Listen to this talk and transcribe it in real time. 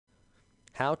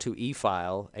how to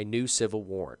e-file a new civil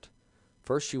warrant.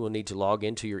 First, you will need to log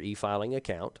into your e-filing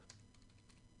account.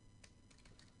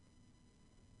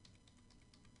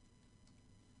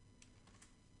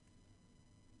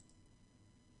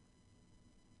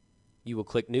 You will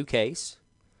click New Case.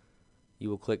 You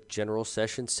will click General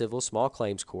Sessions Civil Small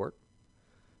Claims Court.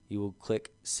 You will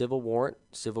click Civil Warrant,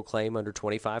 Civil Claim under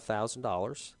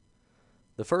 $25,000.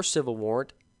 The first civil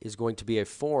warrant is going to be a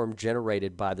form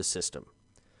generated by the system.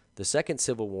 The second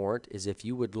civil warrant is if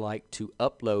you would like to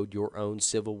upload your own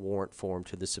civil warrant form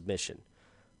to the submission.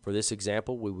 For this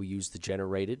example, we will use the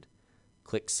generated.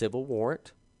 Click Civil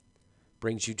Warrant.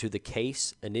 Brings you to the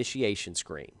case initiation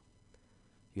screen.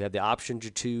 You have the option to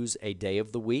choose a day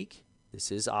of the week.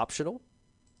 This is optional.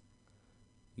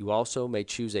 You also may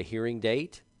choose a hearing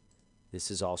date.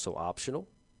 This is also optional.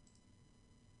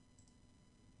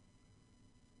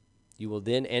 You will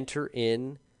then enter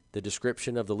in the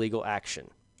description of the legal action.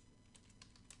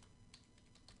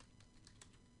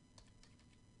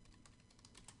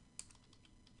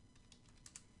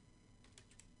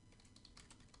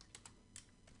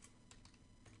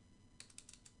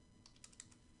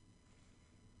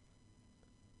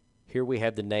 Here we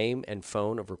have the name and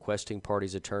phone of requesting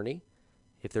party's attorney.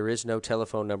 If there is no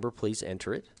telephone number, please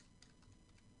enter it.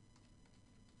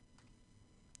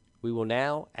 We will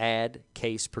now add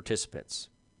case participants.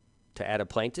 To add a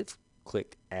plaintiff,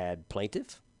 click Add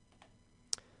Plaintiff.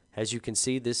 As you can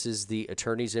see, this is the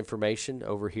attorney's information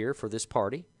over here for this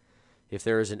party. If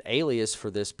there is an alias for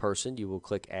this person, you will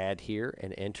click Add here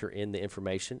and enter in the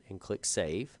information and click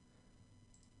Save.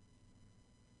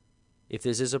 If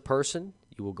this is a person,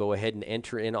 you will go ahead and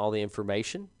enter in all the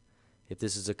information. If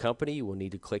this is a company, you will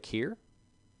need to click here.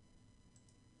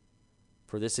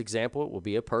 For this example, it will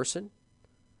be a person.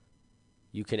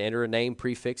 You can enter a name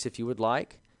prefix if you would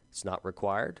like. It's not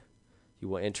required. You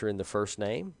will enter in the first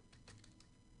name.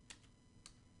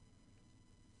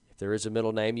 If there is a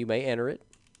middle name, you may enter it.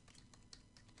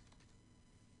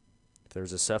 If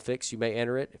there's a suffix, you may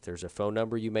enter it. If there's a phone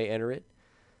number, you may enter it.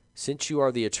 Since you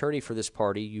are the attorney for this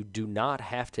party, you do not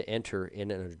have to enter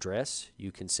in an address.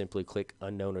 You can simply click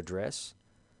Unknown Address,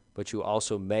 but you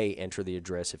also may enter the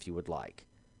address if you would like.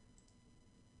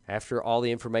 After all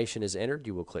the information is entered,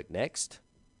 you will click Next.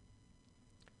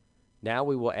 Now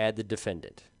we will add the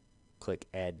defendant. Click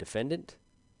Add Defendant.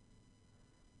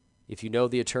 If you know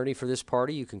the attorney for this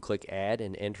party, you can click Add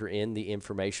and enter in the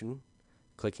information,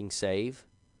 clicking Save.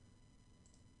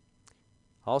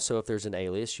 Also, if there's an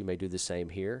alias, you may do the same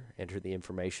here. Enter the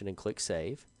information and click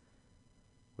Save.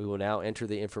 We will now enter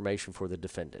the information for the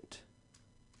defendant.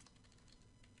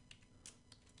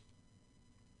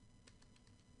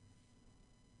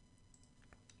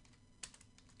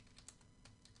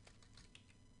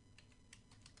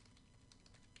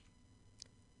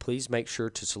 Please make sure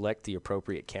to select the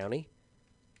appropriate county.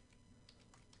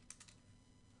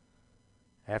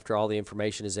 After all the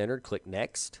information is entered, click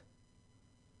Next.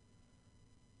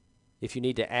 If you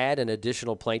need to add an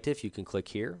additional plaintiff, you can click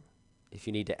here. If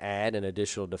you need to add an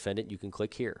additional defendant, you can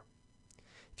click here.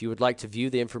 If you would like to view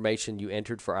the information you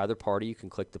entered for either party, you can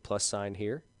click the plus sign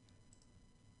here.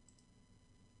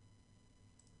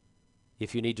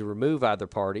 If you need to remove either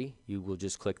party, you will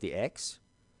just click the X.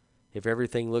 If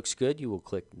everything looks good, you will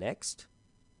click Next.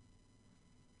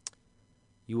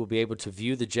 You will be able to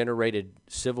view the generated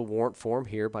civil warrant form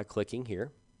here by clicking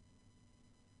here.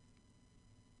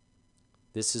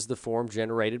 This is the form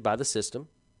generated by the system.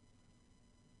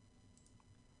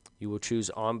 You will choose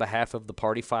on behalf of the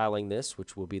party filing this,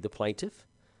 which will be the plaintiff.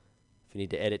 If you need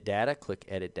to edit data, click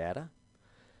Edit Data.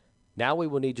 Now we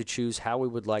will need to choose how we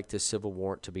would like this civil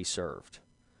warrant to be served.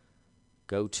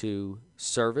 Go to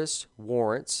Service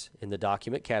Warrants in the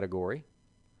document category.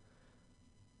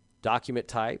 Document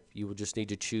type, you will just need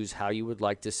to choose how you would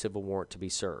like this civil warrant to be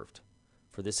served.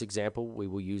 For this example, we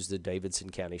will use the Davidson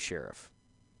County Sheriff.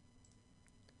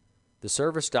 The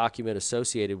service document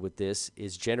associated with this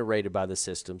is generated by the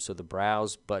system, so the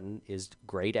Browse button is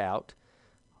grayed out.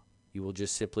 You will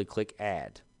just simply click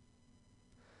Add.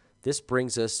 This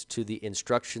brings us to the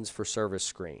Instructions for Service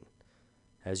screen.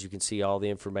 As you can see, all the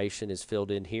information is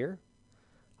filled in here.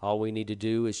 All we need to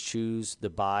do is choose the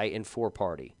by and for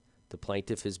party. The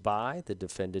plaintiff is by, the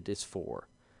defendant is for.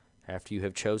 After you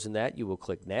have chosen that, you will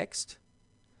click Next.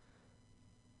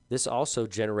 This also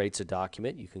generates a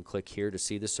document. You can click here to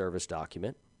see the service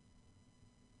document.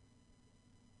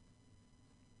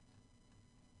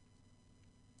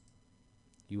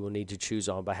 You will need to choose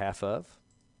on behalf of.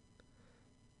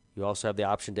 You also have the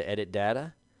option to edit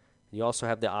data. You also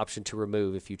have the option to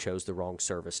remove if you chose the wrong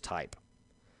service type.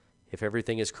 If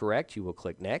everything is correct, you will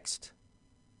click Next.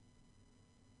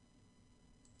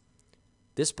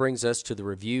 This brings us to the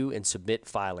Review and Submit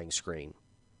Filing screen.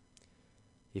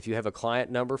 If you have a client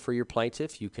number for your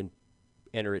plaintiff, you can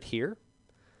enter it here.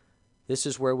 This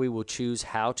is where we will choose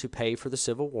how to pay for the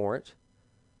civil warrant.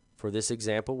 For this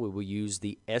example, we will use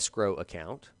the escrow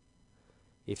account.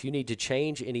 If you need to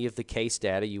change any of the case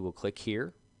data, you will click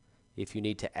here. If you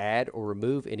need to add or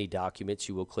remove any documents,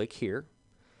 you will click here.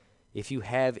 If you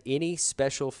have any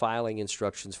special filing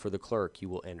instructions for the clerk, you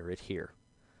will enter it here.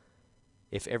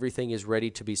 If everything is ready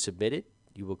to be submitted,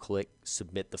 you will click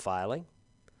Submit the Filing.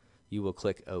 You will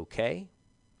click OK.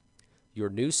 Your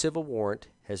new civil warrant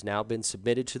has now been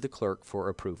submitted to the clerk for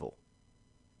approval.